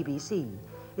by the BBC.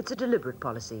 It's a deliberate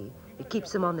policy. It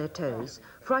keeps them on their toes,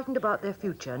 frightened about their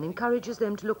future, and encourages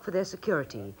them to look for their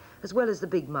security, as well as the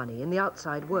big money, in the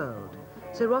outside world.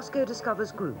 So Roscoe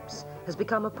discovers groups, has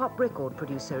become a pop record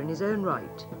producer in his own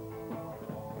right.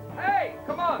 Hey,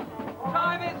 come on!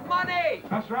 Time is money!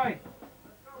 That's right.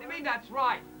 What do you mean that's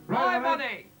right? Right, My right.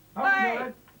 money! Okay, Play!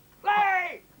 right.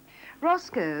 Play!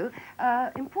 Roscoe,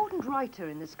 important writer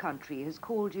in this country, has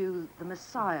called you the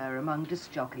messiah among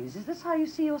disc jockeys. Is this how you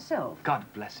see yourself? God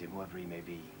bless him, whoever he may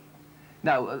be.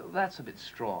 No, that's a bit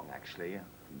strong, actually.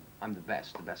 I'm the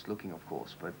best looking, of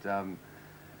course, but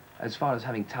as far as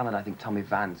having talent, I think Tommy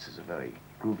Vance is a very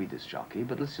groovy disc jockey,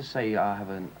 but let's just say I have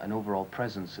an overall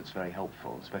presence that's very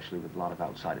helpful, especially with a lot of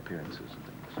outside appearances and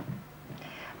things.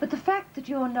 But the fact that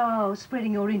you're now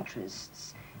spreading your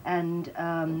interests and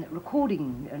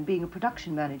recording and being a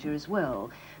production manager as well,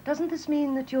 doesn't this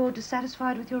mean that you're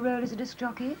dissatisfied with your role as a disc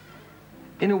jockey?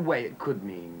 In a way, it could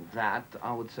mean that.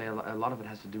 I would say a lot of it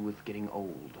has to do with getting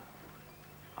old.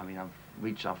 I mean, I've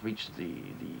reached the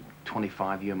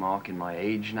 25-year mark in my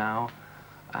age now,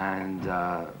 and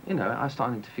you know, I'm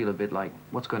starting to feel a bit like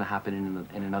what's going to happen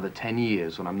in another 10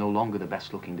 years when I'm no longer the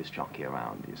best-looking disc jockey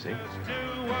around, you see.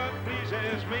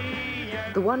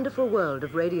 The wonderful world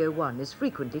of Radio 1 is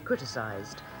frequently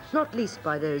criticised, not least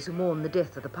by those who mourn the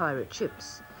death of the pirate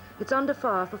ships. It's under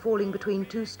fire for falling between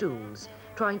two stools,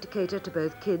 trying to cater to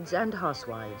both kids and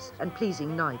housewives, and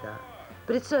pleasing neither.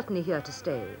 But it's certainly here to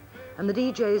stay, and the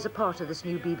DJs are part of this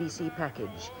new BBC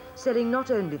package, selling not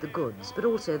only the goods, but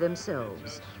also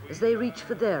themselves, as they reach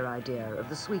for their idea of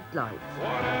the sweet life.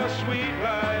 Are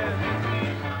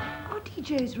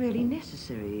DJs really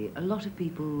necessary? A lot of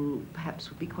people perhaps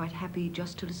would be quite happy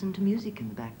just to listen to music in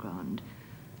the background.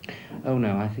 Oh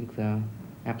no, I think they're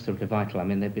absolutely vital. I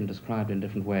mean, they've been described in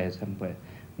different ways, haven't they?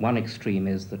 One extreme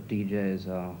is that DJs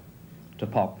are to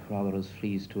pop rather as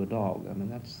fleas to a dog. I mean,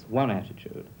 that's one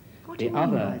attitude. What do you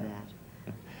mean by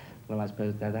that? Well, I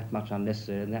suppose they're that much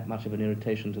unnecessary and that much of an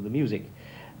irritation to the music.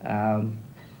 On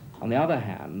the other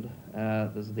hand,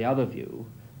 there's the other view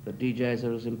that DJs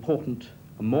are as important,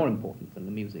 or more important than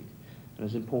the music, and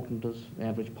as important as the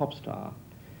average pop star.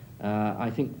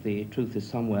 I think the truth is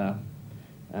somewhere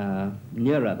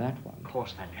nearer that one. Of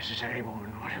course they're necessary,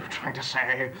 woman. What are you trying to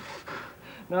say?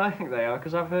 No, I think they are,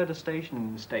 because I've heard a station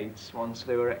in the States once,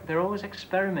 they're always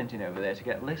experimenting over there to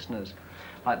get listeners.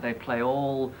 Like they play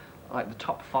all, like the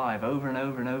top 5 over and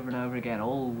over and over and over again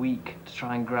all week to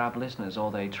try and grab listeners,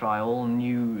 or they try all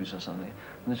news or something.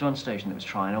 And there's one station that was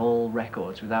trying all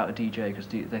records without a DJ because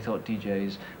they thought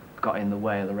DJs got in the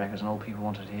way of the records and all people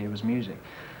wanted to hear was music.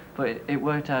 But it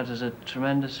worked out as a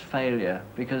tremendous failure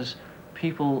because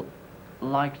people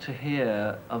like to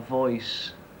hear a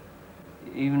voice,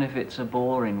 even if it's a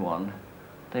boring one.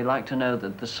 They like to know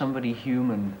that there's somebody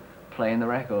human playing the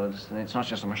records, and it's not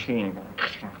just a machine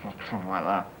like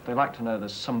that. They like to know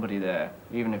there's somebody there,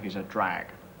 even if he's a drag.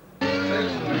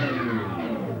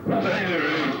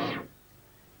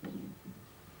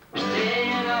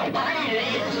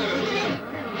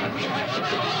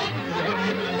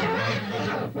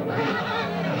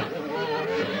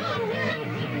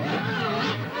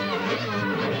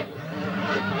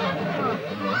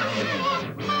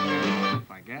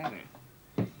 Forget it.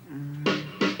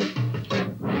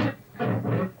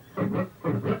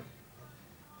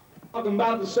 Talking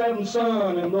about the seventh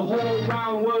son in the whole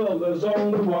round world, there's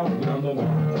only one. I'm the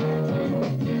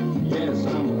one. Yes,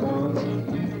 I'm the one.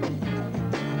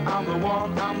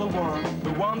 I'm the one,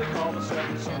 the one they call the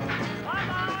seventh son.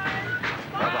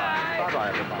 Bye-bye. Bye-bye,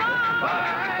 everybody.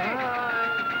 Bye.